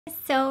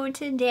So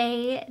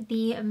today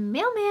the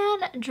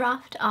mailman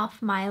dropped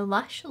off my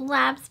Lush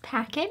Labs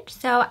package,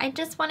 so I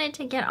just wanted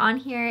to get on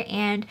here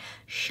and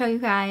show you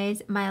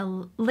guys my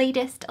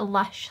latest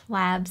Lush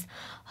Labs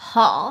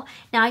haul.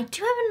 Now I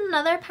do have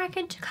another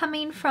package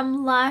coming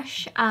from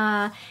Lush.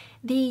 The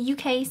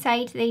UK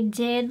site, they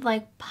did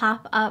like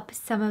pop up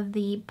some of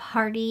the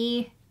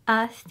party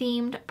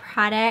themed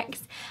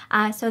products,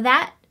 so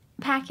that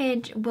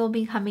package will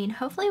be coming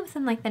hopefully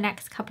within like the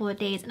next couple of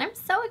days, and I'm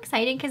so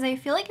excited because I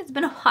feel like it's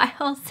been a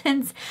while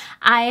since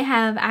I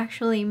have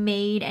actually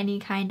made any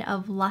kind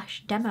of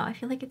Lush demo. I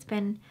feel like it's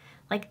been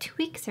like 2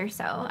 weeks or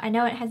so. I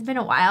know it has been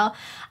a while.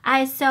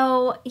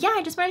 So yeah,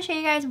 I just want to show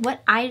you guys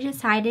what I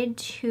decided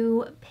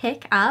to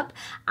pick up.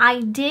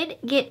 I did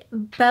get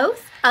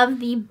both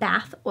of the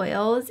bath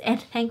oils, and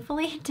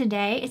thankfully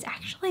today it's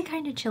actually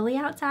kind of chilly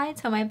outside,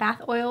 so my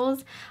bath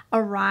oils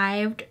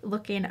arrived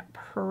looking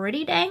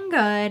pretty dang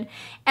good.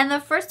 And the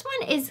first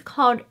one is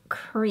called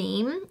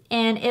Cream,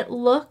 and it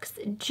looks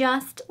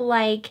just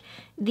like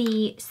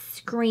the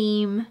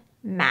Scream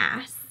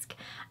mask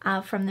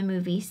from the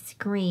movie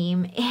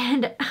Scream,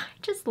 and I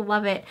just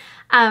love it.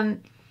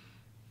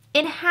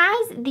 It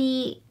has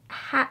the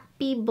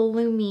Happy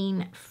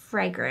Blooming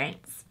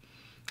fragrance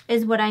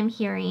is what I'm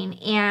hearing,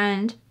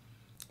 and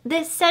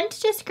the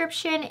scent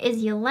description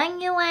is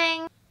ylang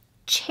ylang,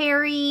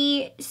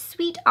 cherry,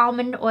 sweet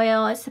almond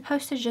oil. It's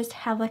supposed to just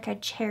have like a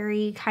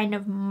cherry kind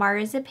of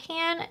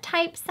marzipan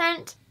type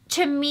scent.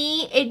 To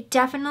me, it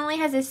definitely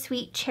has a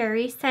sweet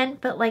cherry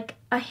scent, but like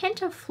a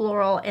hint of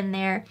floral in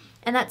there,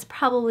 and that's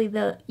probably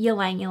the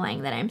ylang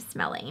ylang that I'm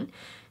smelling.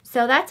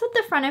 So that's what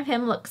the front of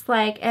him looks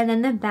like, and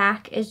then the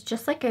back is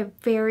just like a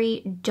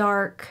very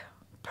dark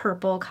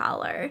purple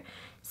color.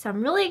 So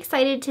I'm really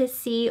excited to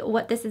see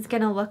what this is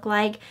going to look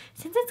like.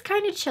 Since it's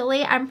kind of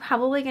chilly, I'm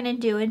probably going to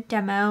do a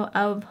demo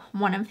of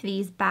one of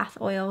these bath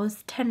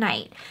oils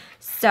tonight.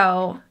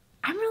 So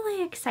I'm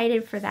really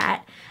excited for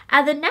that.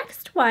 The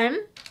next one,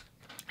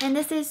 and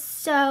this is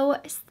so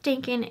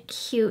stinking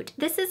cute.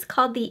 This is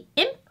called the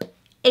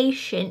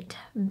Impatient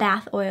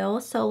bath oil.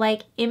 So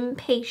like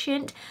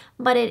impatient,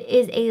 but it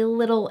is a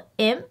little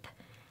imp.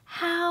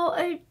 How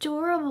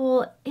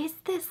adorable is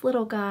this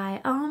little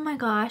guy? Oh my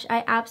gosh,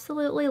 I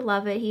absolutely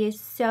love it. He is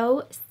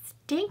so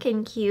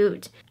stinking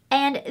cute.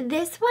 And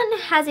this one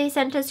has a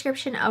scent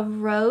description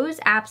of Rose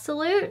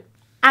Absolute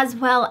as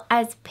well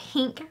as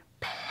Pink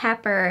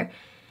Pepper.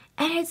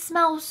 And it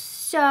smells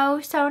so,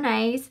 so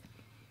nice.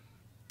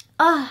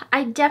 Oh,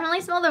 I definitely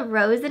smell the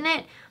rose in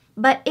it,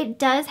 but it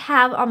does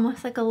have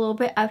almost like a little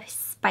bit of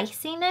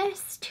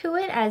spiciness to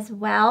it as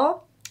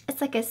well.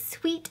 It's like a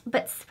sweet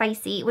but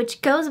spicy,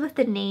 which goes with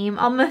the name.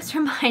 Almost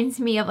reminds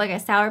me of like a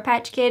Sour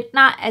Patch Kid.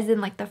 Not as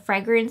in like the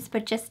fragrance,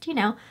 but just, you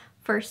know,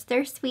 first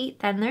they're sweet,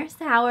 then they're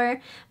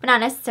sour, but not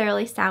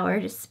necessarily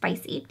sour, just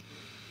spicy.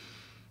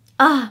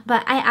 Oh,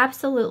 but I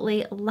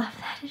absolutely love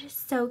that. It is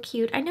so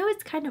cute. I know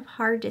it's kind of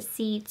hard to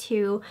see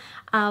too,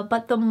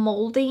 but the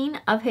molding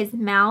of his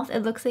mouth,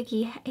 it looks like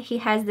he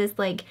has this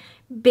like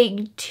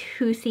big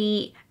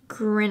toothy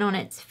grin on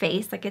its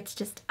face, like it's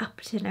just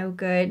up to no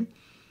good.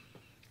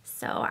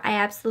 So I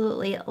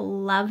absolutely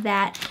love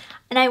that.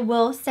 And I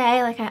will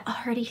say, like, I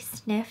already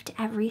sniffed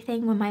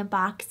everything when my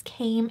box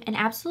came, and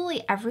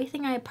absolutely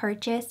everything I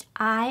purchased,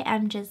 I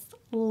am just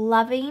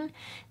loving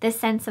the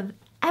sense of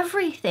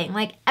everything.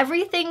 Like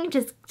everything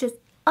just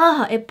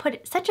it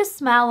put such a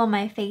smile on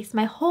my face.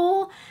 My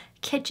whole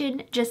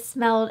kitchen just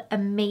smelled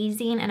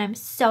amazing, and I'm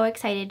so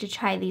excited to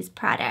try these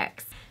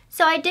products.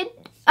 So I did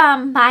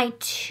buy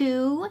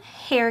 2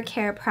 hair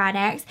care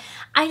products.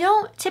 I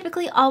don't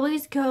typically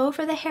always go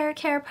for the hair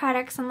care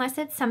products unless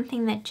it's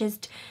something that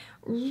just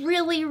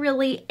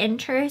really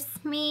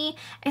interests me,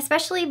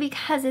 especially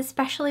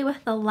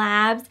with the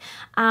labs,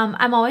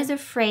 I'm always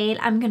afraid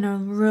I'm gonna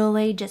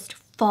really just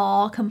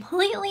fall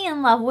completely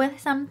in love with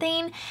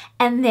something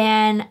and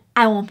then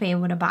I won't be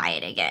able to buy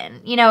it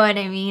again. You know what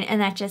I mean?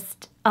 And that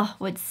just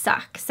would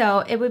suck. So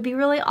it would be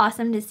really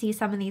awesome to see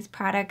some of these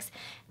products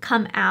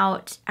come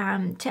out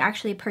to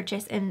actually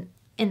purchase in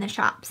the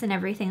shops and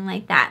everything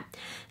like that.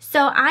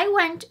 So I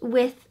went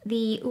with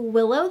the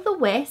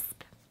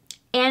Will-O-the-Wisp,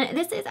 and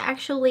this is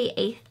actually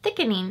a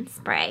thickening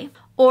spray,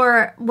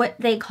 or what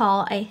they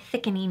call a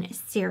thickening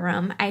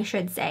serum, I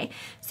should say.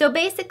 So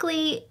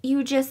basically,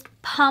 you just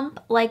pump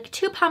like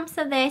 2 pumps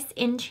of this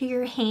into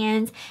your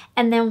hands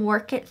and then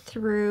work it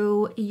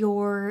through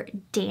your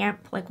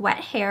damp, like wet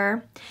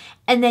hair,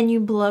 and then you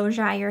blow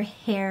dry your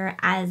hair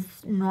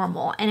as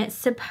normal. And it's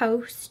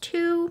supposed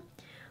to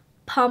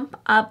pump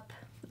up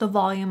the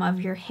volume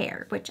of your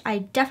hair, which I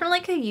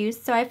definitely could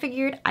use, so I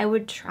figured I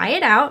would try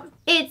it out.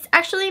 It's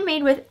actually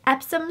made with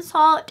Epsom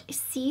salt,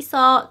 sea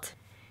salt,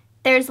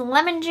 there's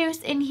lemon juice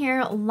in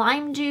here,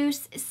 lime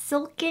juice,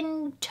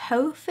 silken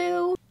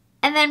tofu,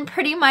 and then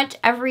pretty much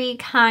every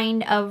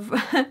kind of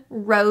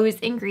rose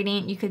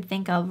ingredient you could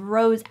think of.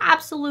 Rose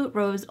Absolute,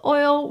 rose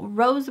oil,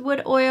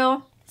 rosewood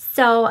oil.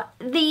 So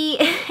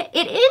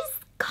it is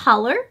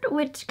colored,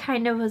 which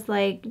kind of was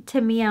like,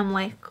 to me, I'm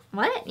like,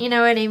 what? You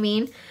know what I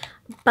mean?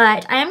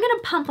 But I am going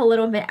to pump a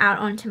little bit out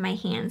onto my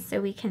hands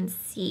so we can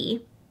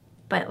see.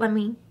 But let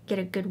me get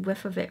a good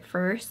whiff of it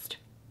first.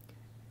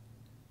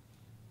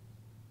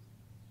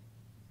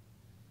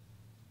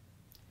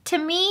 To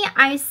me,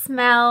 I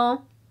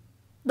smell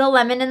the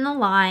lemon and the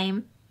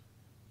lime,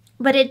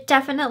 but it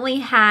definitely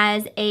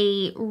has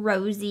a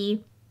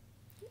rosy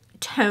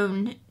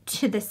tone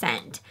to the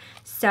scent.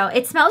 So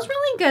it smells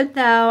really good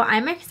though.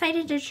 I'm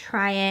excited to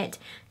try it.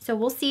 So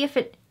we'll see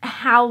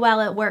how well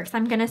it works.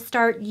 I'm gonna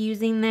start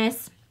using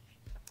this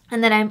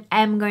and then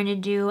I'm going to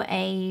do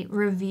a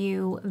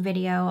review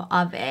video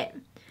of it.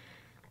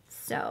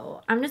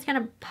 So I'm just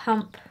gonna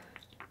pump.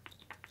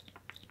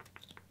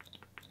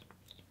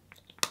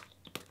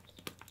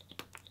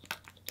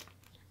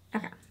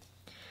 Okay.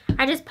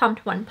 I just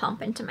pumped one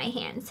pump into my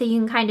hand so you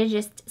can kind of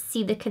just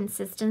see the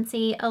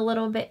consistency a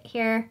little bit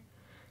here.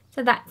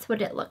 So that's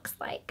what it looks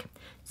like.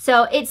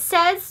 So it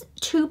says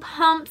 2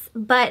 pumps,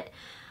 but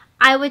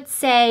I would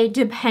say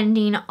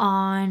depending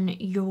on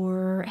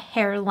your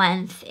hair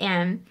length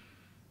and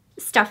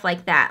stuff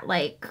like that.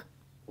 Like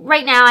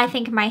right now I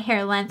think my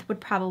hair length would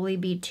probably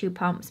be 2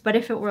 pumps, but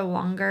if it were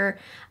longer,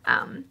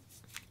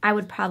 I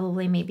would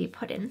probably maybe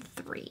put in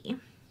 3.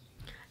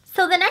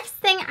 So the next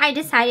thing I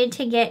decided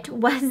to get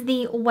was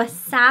the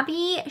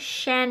Wasabi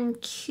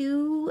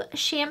Shampoo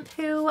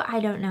shampoo. I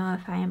don't know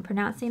if I am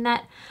pronouncing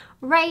that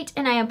right,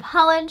 and I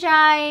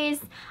apologize.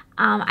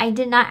 I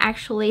did not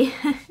actually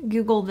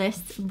Google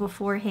this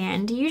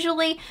beforehand.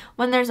 Usually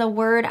when there's a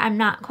word I'm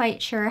not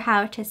quite sure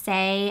how to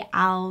say,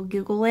 I'll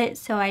Google it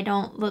so I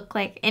don't look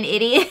like an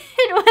idiot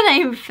when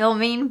I'm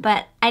filming,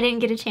 but I didn't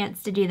get a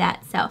chance to do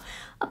that, so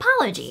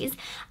apologies.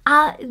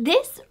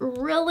 This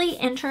really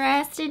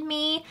interested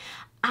me.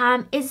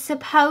 Is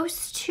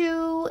supposed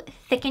to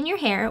thicken your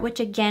hair, which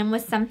again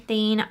was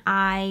something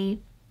I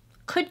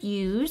could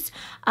use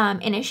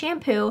in a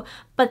shampoo,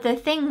 but the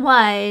thing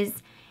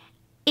was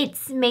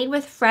it's made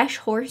with fresh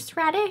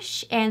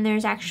horseradish and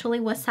there's actually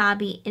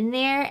wasabi in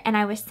there, and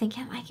I was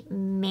thinking like,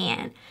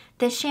 man,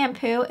 this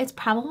shampoo, it's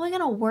probably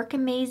gonna work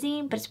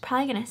amazing, but it's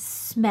probably gonna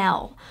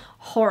smell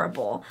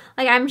horrible.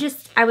 Like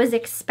I was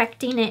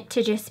expecting it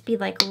to just be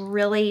like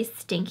really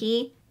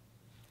stinky,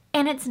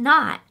 and it's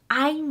not.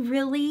 I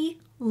really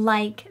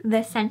like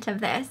the scent of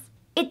this.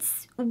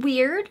 It's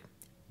weird,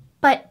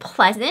 but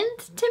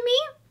pleasant to me.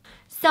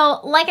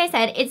 So like I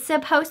said, it's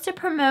supposed to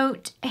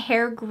promote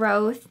hair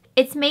growth.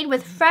 It's made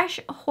with fresh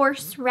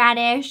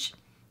horseradish.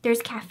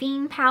 There's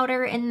caffeine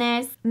powder in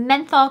this,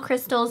 menthol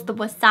crystals, the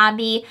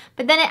wasabi,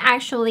 but then it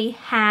actually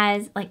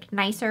has like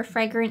nicer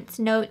fragrance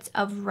notes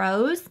of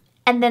rose.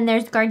 And then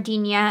there's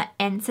gardenia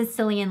and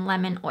Sicilian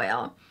lemon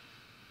oil.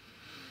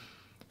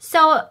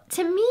 So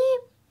to me,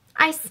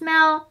 I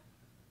smell,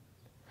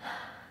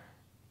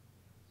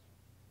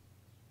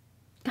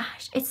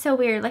 gosh, it's so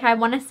weird. Like I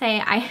want to say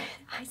I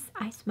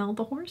smell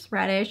the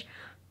horseradish,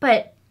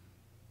 but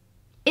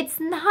it's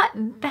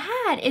not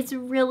bad. It's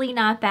really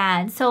not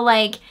bad. So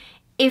like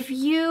if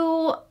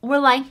you were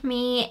like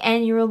me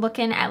and you were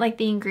looking at like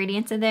the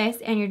ingredients of this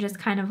and you're just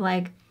kind of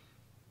like,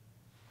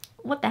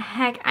 what the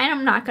heck?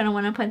 I'm not going to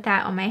want to put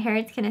that on my hair.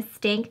 It's going to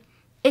stink.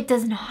 It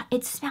does not.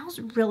 It smells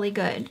really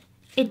good.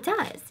 It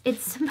does. It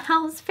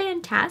smells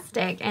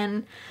fantastic.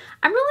 And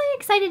I'm really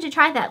excited to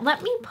try that.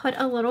 Let me put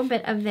a little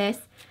bit of this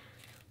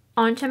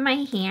onto my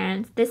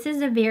hands. This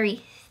is a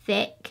very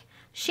thick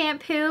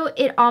shampoo.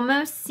 It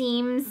almost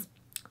seems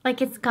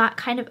like it's got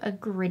kind of a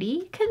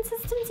gritty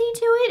consistency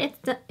to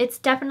it. It's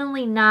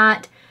definitely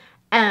not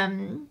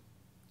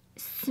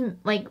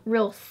like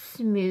real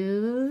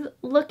smooth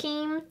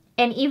looking.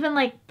 And even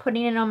like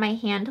putting it on my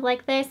hand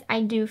like this,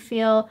 I do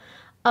feel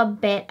a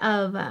bit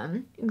of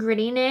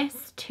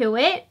grittiness to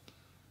it.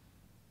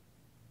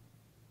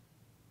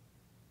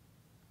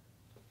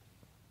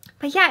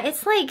 But yeah,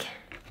 it's like,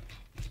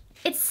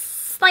 it's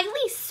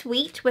slightly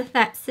sweet with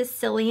that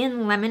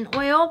Sicilian lemon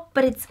oil,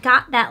 but it's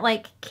got that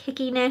like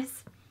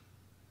kickiness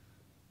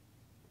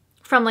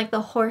from like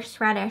the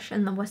horseradish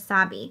and the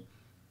wasabi.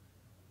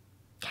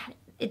 God,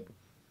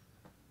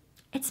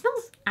 it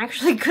smells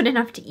actually good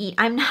enough to eat.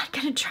 I'm not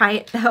going to try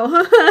it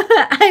though.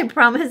 I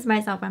promise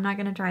myself I'm not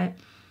going to try it.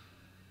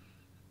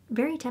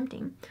 Very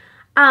tempting.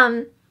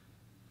 To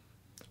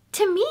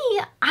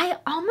me, I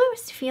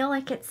almost feel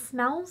like it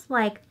smells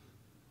like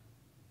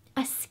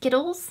a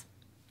Skittles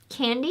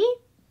candy.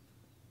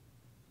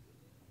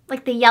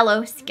 Like the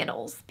yellow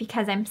Skittles,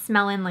 because I'm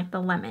smelling like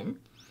the lemon.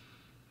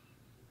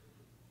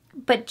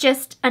 But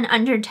just an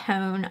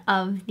undertone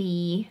of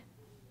the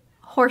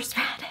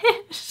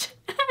horseradish.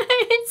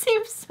 It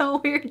seems so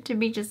weird to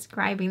be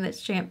describing this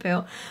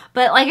shampoo.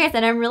 But like I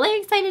said, I'm really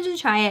excited to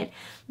try it.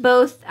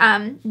 Both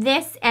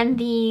this and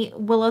the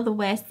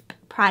Will-O-The-Wisp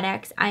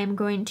products I am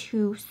going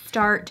to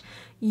start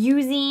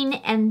using,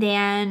 and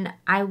then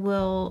I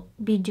will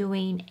be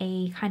doing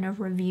a kind of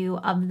review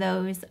of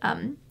those,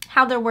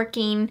 how they're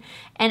working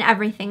and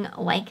everything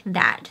like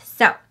that.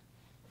 So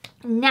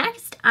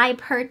Next, I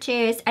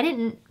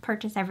didn't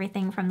purchase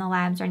everything from the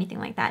labs or anything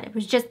like that. It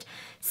was just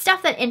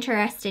stuff that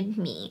interested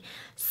me.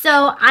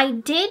 So I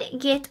did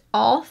get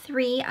all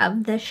 3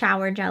 of the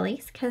shower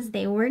jellies because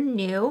they were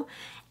new.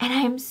 And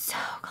I am so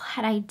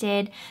glad I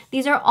did.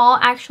 These are all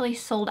actually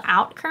sold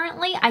out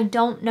currently. I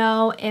don't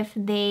know if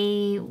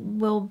they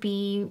will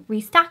be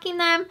restocking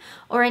them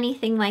or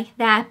anything like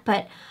that,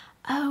 but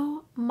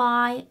oh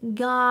my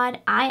God,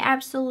 I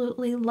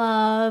absolutely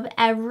love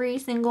every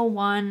single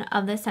one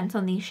of the scents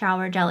on these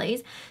shower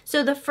jellies.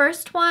 So the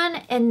first one,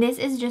 and this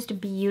is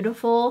just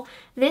beautiful,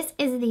 this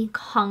is the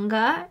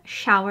Conga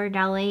shower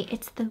jelly.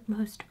 It's the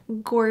most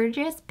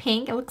gorgeous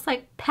pink. It looks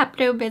like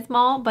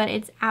Pepto-Bismol, but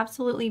it's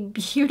absolutely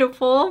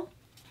beautiful.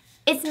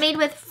 It's made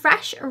with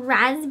fresh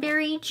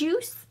raspberry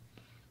juice,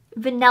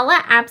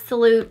 vanilla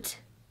absolute,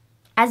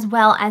 as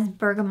well as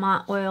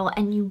bergamot oil.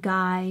 And you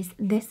guys,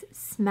 this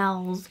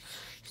smells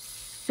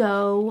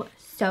so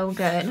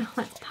good.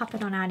 Let's pop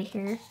it on out of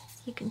here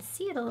so you can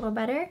see it a little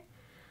better.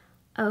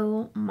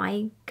 Oh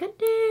my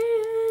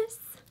goodness.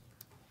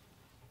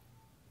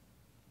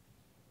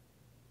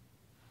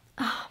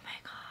 Oh my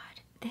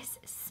God, this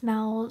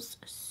smells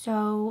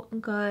so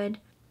good.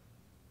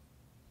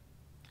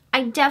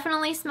 I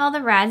definitely smell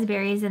the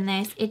raspberries in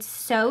this. It's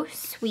so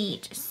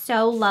sweet,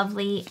 so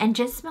lovely, and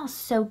just smells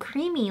so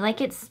creamy. Like,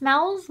 it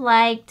smells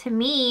like, to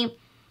me,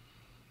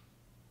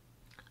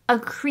 a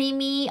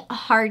creamy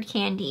hard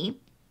candy.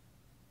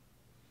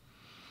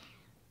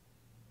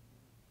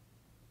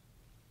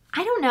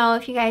 I don't know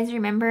if you guys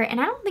remember, and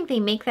I don't think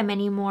they make them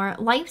anymore.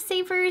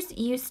 Lifesavers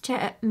used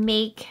to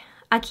make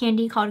a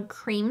candy called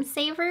Cream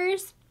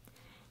Savers.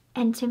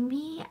 And to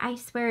me, I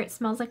swear it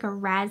smells like a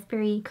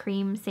raspberry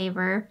cream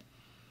saver.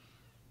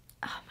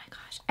 Oh my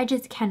gosh, I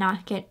just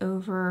cannot get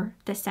over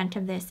the scent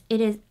of this.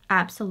 It is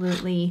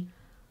absolutely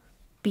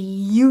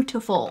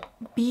beautiful.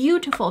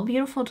 Beautiful,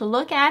 beautiful to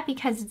look at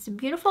because it's a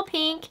beautiful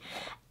pink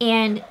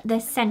and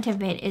the scent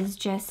of it is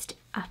just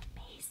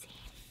amazing.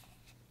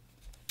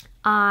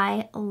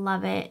 I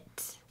love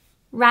it.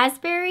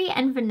 Raspberry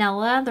and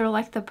vanilla, they're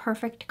like the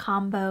perfect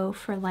combo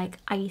for like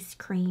ice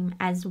cream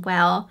as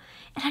well.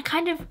 And I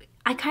kind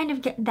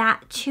of get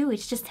that too.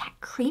 It's just that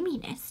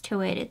creaminess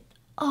to it.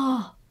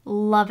 Oh,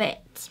 love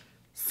it.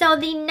 So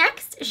the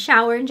next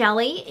shower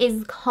jelly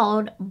is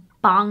called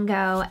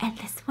Bongo, and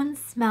this one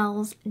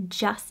smells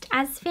just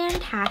as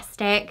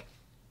fantastic.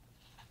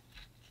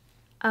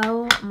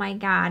 Oh my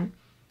God.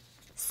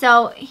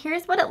 So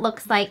here's what it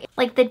looks like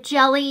the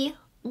jelly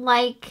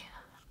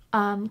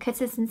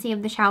consistency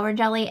of the shower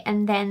jelly,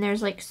 and then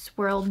there's like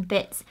swirled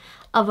bits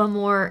of a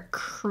more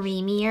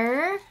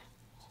creamier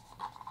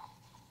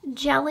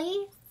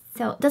jelly.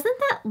 So doesn't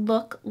that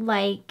look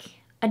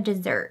like a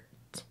dessert?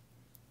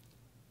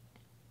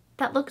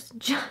 That looks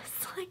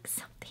just like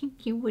something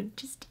you would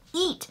just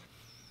eat.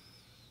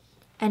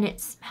 And it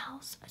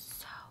smells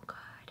so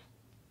good.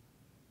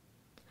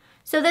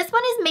 So this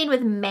one is made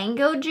with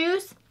mango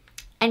juice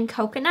and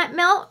coconut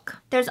milk.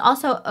 There's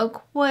also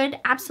oakwood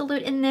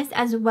absolute in this,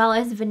 as well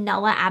as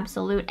vanilla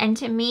absolute. And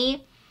to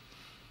me,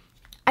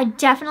 I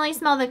definitely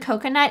smell the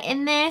coconut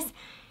in this.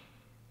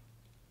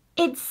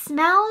 It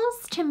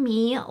smells to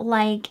me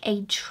like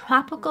a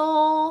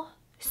tropical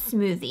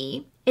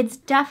smoothie. It's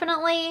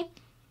definitely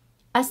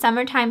a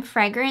summertime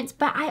fragrance,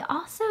 but I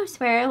also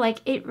swear like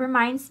it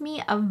reminds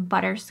me of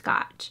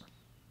butterscotch.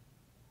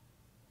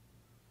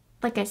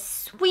 Like a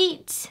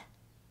sweet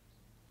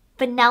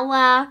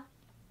vanilla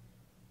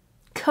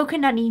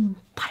coconutty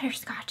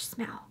butterscotch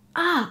smell.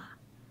 Ah,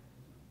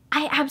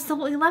 I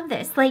absolutely love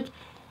this. Like,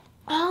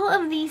 all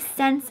of these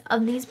scents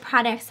of these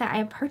products that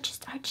I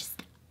purchased are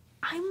just,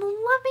 I'm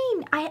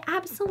loving. I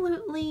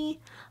absolutely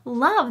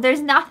love.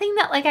 There's nothing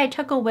that like I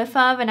took a whiff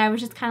of and I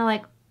was just kind of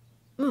like,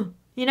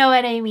 you know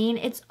what I mean?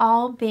 It's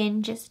all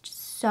been just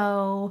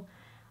so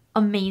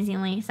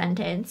amazingly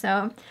scented.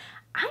 So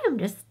I am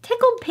just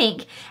tickled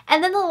pink.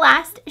 And then the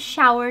last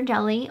shower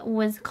jelly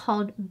was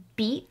called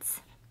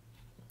Beets.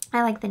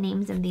 I like the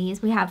names of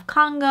these. We have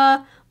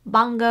Conga,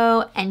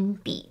 Bongo,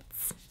 and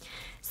Beets.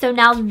 So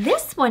now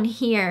this one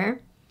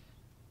here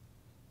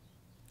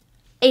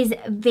is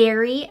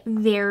very,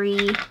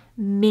 very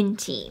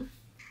minty.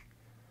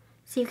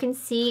 So you can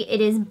see it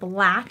is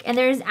black, and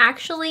there's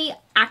actually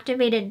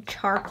activated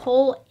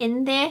charcoal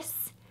in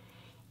this,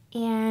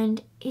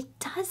 and it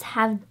does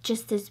have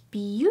just this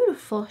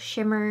beautiful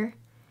shimmer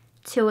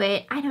to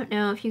it. I don't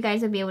know if you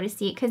guys will be able to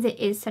see it because it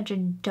is such a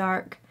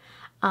dark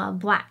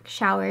black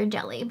shower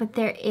jelly, but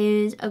there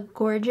is a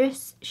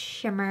gorgeous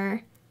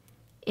shimmer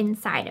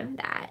inside of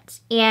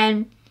that,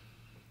 and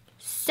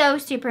so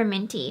super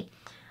minty.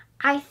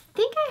 I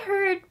think I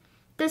heard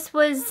this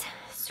was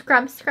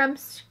scrub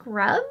scented,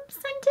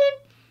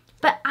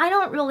 but I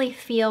don't really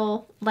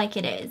feel like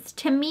it is.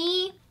 To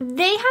me,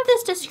 they have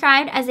this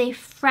described as a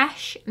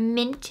fresh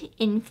mint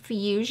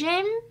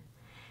infusion.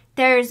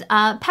 There's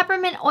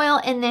peppermint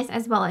oil in this,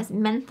 as well as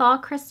menthol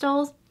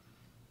crystals.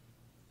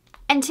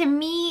 And to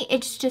me,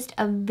 it's just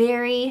a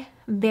very,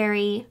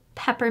 very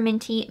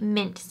pepperminty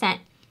mint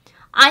scent.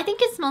 I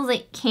think it smells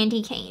like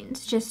candy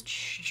canes, just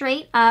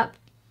straight up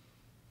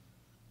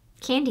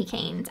candy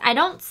canes. I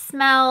don't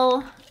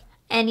smell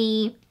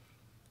any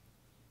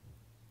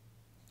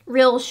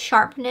real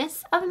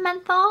sharpness of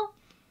menthol.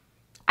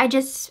 I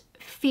just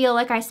feel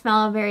like I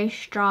smell a very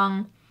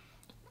strong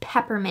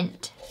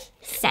peppermint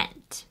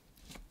scent,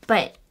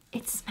 but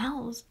it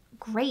smells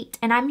great.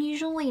 And I'm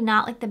usually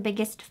not like the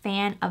biggest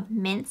fan of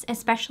mints,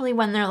 especially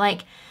when they're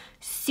like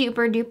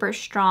super duper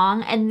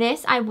strong. And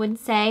this, I would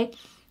say,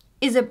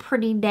 is a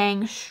pretty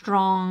dang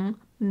strong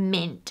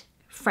mint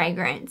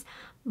fragrance.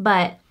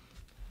 But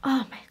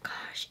oh my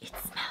gosh, it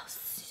smells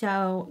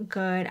so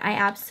good. I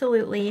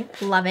absolutely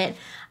love it.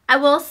 I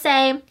will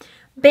say,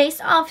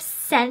 based off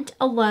scent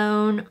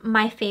alone,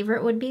 my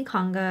favorite would be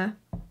Conga.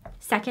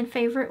 Second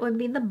favorite would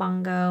be the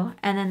Bongo,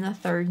 and then the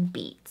third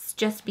Beats,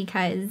 just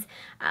because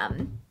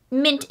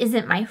mint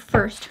isn't my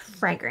first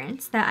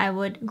fragrance that I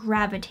would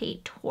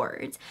gravitate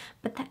towards.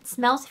 But that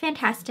smells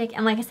fantastic,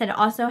 and like I said, it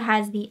also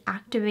has the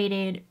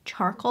activated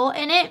charcoal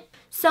in it.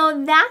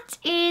 So that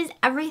is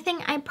everything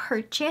I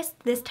purchased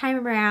this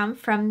time around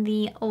from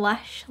the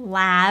Lush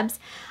Labs.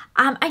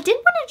 I did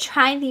want to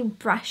try the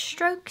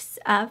Brushstrokes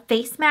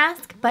face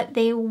mask, but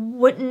they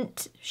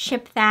wouldn't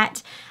ship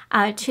that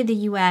to the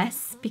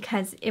US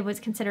because it was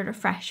considered a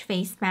fresh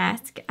face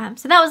mask.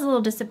 So that was a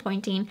little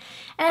disappointing.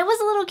 And I was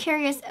a little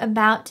curious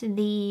about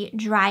the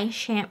dry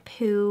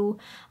shampoo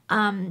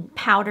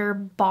powder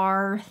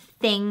bar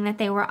thing that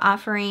they were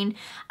offering.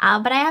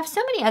 But I have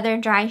so many other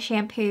dry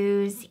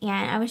shampoos,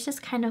 and I was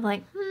just kind of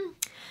like,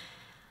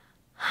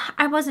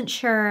 I wasn't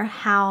sure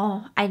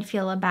how I'd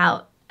feel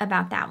about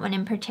that one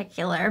in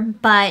particular,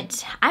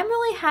 but I'm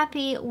really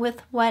happy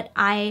with what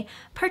I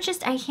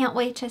purchased. I can't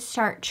wait to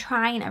start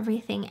trying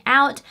everything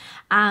out.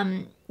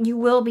 You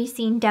will be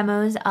seeing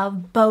demos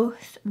of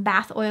both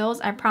bath oils.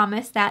 I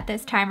promise that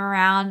this time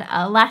around.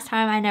 Last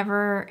time I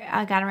never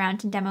got around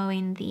to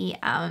demoing the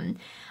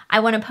I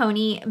Want a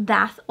Pony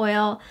bath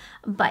oil,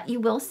 but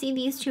you will see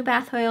these two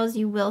bath oils.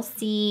 You will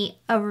see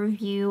a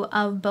review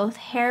of both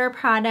hair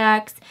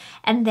products,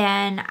 and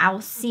then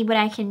I'll see what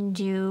I can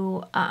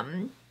do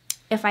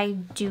if I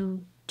do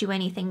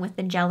anything with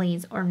the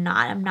jellies or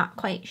not. I'm not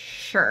quite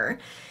sure.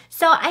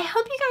 So I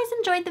hope you guys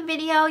enjoyed the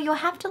video. You'll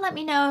have to let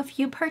me know if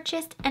you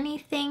purchased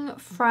anything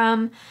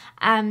from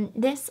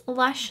this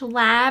Lush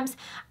Labs.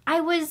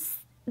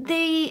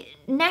 The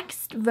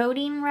next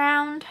voting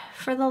round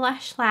for the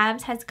Lush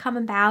Labs has come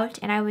about,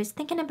 and I was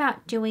thinking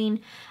about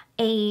doing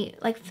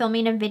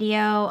filming a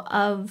video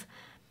of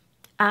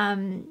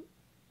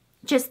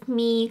just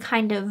me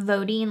kind of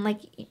voting, like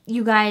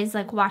you guys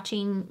like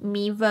watching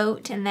me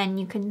vote, and then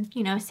you can,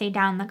 say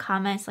down in the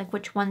comments like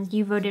which ones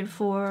you voted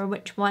for,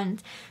 which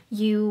ones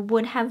you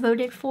would have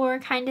voted for,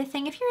 kind of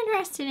thing. If you're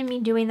interested in me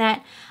doing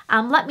that,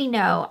 let me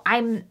know.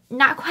 I'm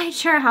not quite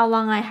sure how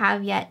long I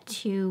have yet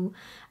to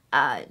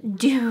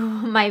do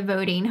my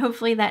voting.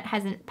 Hopefully that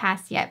hasn't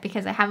passed yet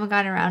because I haven't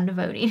gotten around to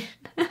voting.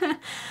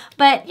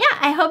 But yeah,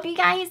 I hope you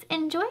guys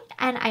enjoyed,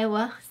 and I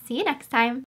will see you next time.